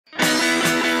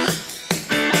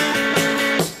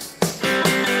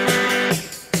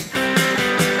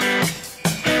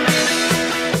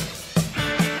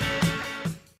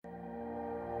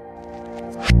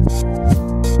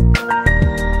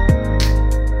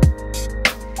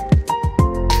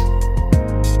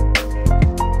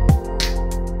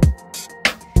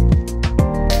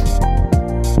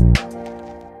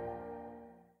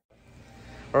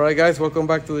Alright guys, welcome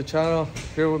back to the channel.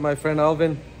 Here with my friend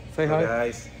Alvin. Say hi. Hey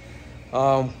guys.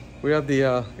 We're at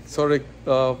the exotic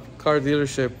car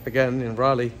dealership again in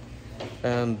Raleigh,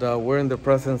 and we're in the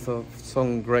presence of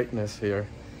some greatness here.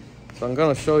 So I'm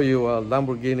gonna show you a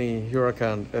Lamborghini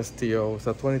Huracan STO. It's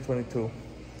a 2022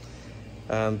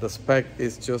 and the spec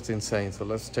is just insane, so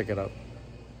let's check it out.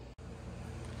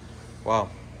 Wow,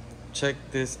 check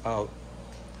this out.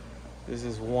 This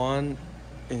is one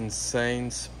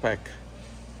insane spec.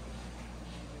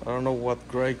 I don't know what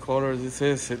gray color this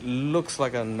is. It looks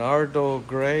like a Nardo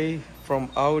gray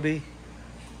from Audi.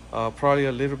 Probably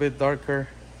a little bit darker.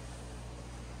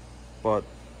 But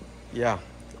yeah,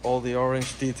 all the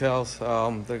orange details.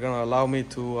 They're gonna allow me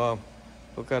to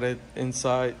look at it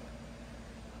inside.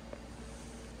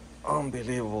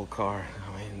 Unbelievable car.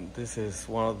 I mean, this is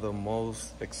one of the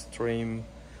most extreme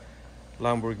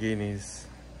Lamborghinis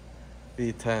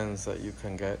V10s that you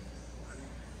can get.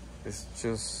 It's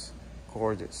just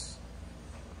gorgeous.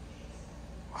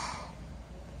 Wow.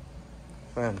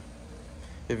 Man,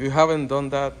 if you haven't done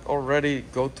that already,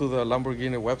 go to the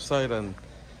Lamborghini website and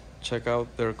check out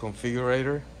their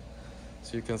configurator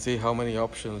so you can see how many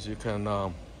options you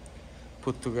can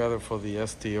put together for the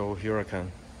STO Huracan.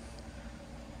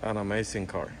 An amazing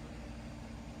car.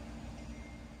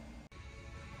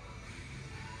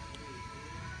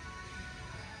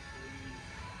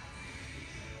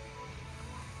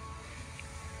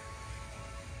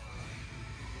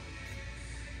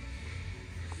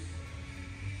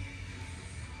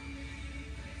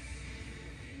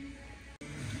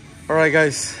 All right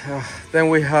guys, then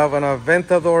we have an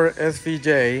Aventador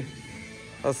SVJ,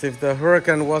 as if the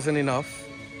Huracan wasn't enough.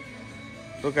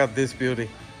 Look at this beauty.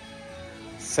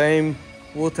 Same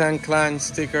Wu-Tang Clan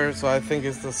sticker, so I think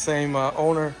it's the same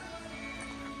owner.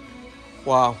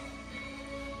 Wow,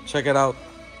 check it out.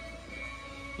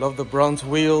 Love the bronze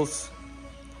wheels.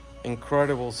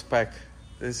 Incredible spec.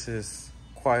 This is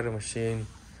quite a machine.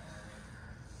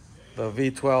 The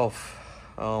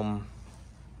V12.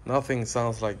 Nothing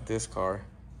sounds like this car.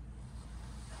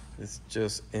 It's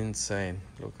just insane.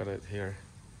 Look at it here.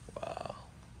 Wow.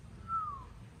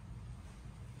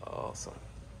 Awesome.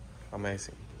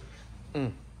 Amazing.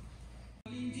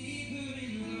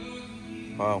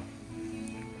 Wow.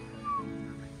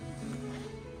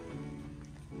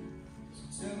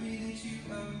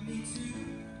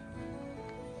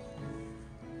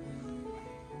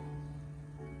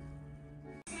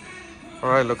 All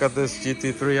right, look at this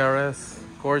GT3 RS.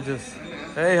 Gorgeous.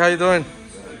 Hey, how you doing?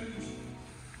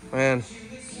 Man,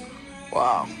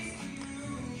 wow.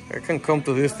 I can come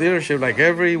to this dealership like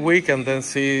every week and then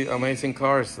see amazing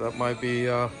cars. That might be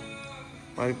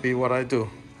what I do.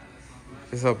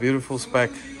 It's a beautiful spec.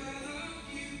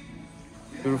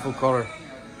 Beautiful color.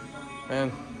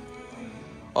 Man,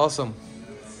 awesome.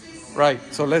 Right,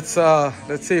 so let's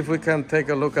see if we can take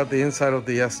a look at the inside of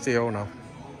the STO now.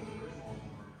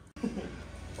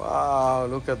 Wow,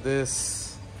 look at this.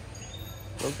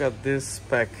 Look at this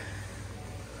spec.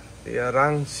 The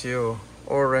Arancio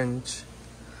orange.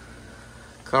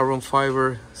 Carbon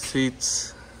fiber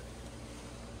seats.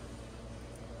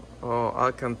 Oh,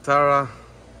 Alcantara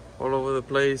all over the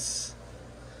place.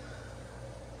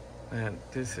 Man,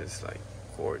 this is like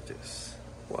gorgeous.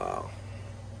 Wow.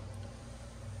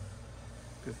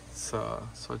 It's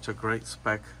such a great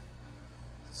spec.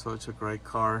 Such a great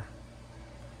car.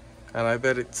 And I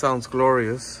bet it sounds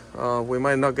glorious. We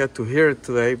might not get to hear it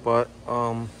today, but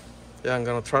yeah, I'm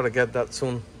gonna try to get that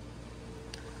soon.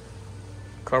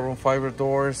 Carbon fiber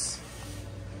doors,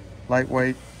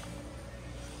 lightweight.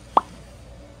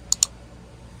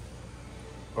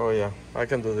 Oh yeah, I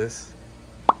can do this.